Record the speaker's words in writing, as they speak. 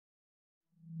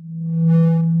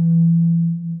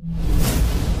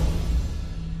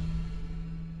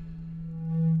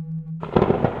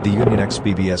The Union X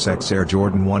BBS X Air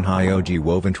Jordan 1 High OG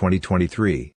woven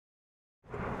 2023.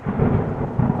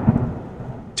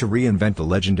 To reinvent the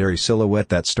legendary silhouette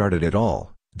that started it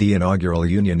all, the inaugural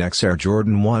Union X Air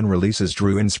Jordan 1 releases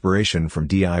drew inspiration from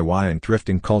DIY and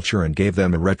thrifting culture and gave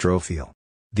them a retro feel.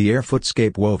 The Air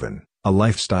Footscape Woven, a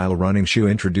lifestyle running shoe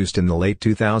introduced in the late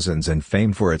 2000s and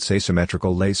famed for its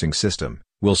asymmetrical lacing system,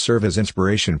 will serve as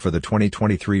inspiration for the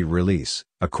 2023 release,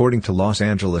 according to Los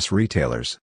Angeles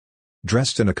retailers.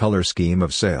 Dressed in a color scheme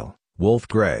of sail, wolf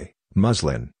gray,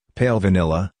 muslin, pale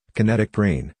vanilla, kinetic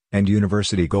green, and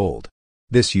university gold.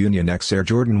 This Union X Air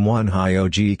Jordan 1 High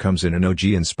OG comes in an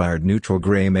OG-inspired neutral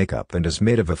gray makeup and is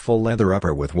made of a full leather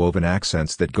upper with woven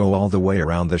accents that go all the way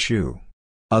around the shoe.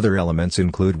 Other elements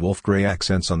include wolf gray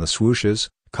accents on the swooshes,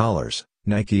 collars,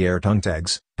 Nike Air tongue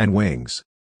tags, and wings.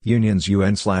 Union's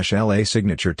UN/LA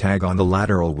signature tag on the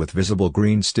lateral with visible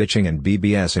green stitching and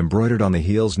BBS embroidered on the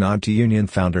heels nod to Union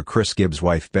founder Chris Gibbs'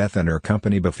 wife Beth and her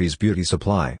company Buffy's Beauty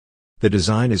Supply. The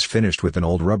design is finished with an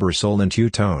old rubber sole in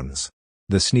two tones.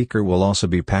 The sneaker will also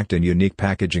be packed in unique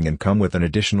packaging and come with an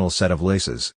additional set of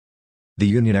laces. The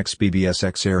Union X BBS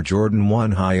X Air Jordan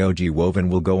 1 High OG woven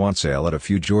will go on sale at a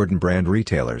few Jordan brand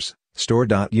retailers,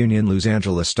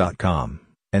 store.unionlosangeles.com,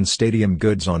 and Stadium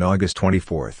Goods on August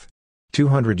 24.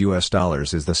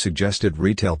 $200 is the suggested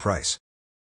retail price.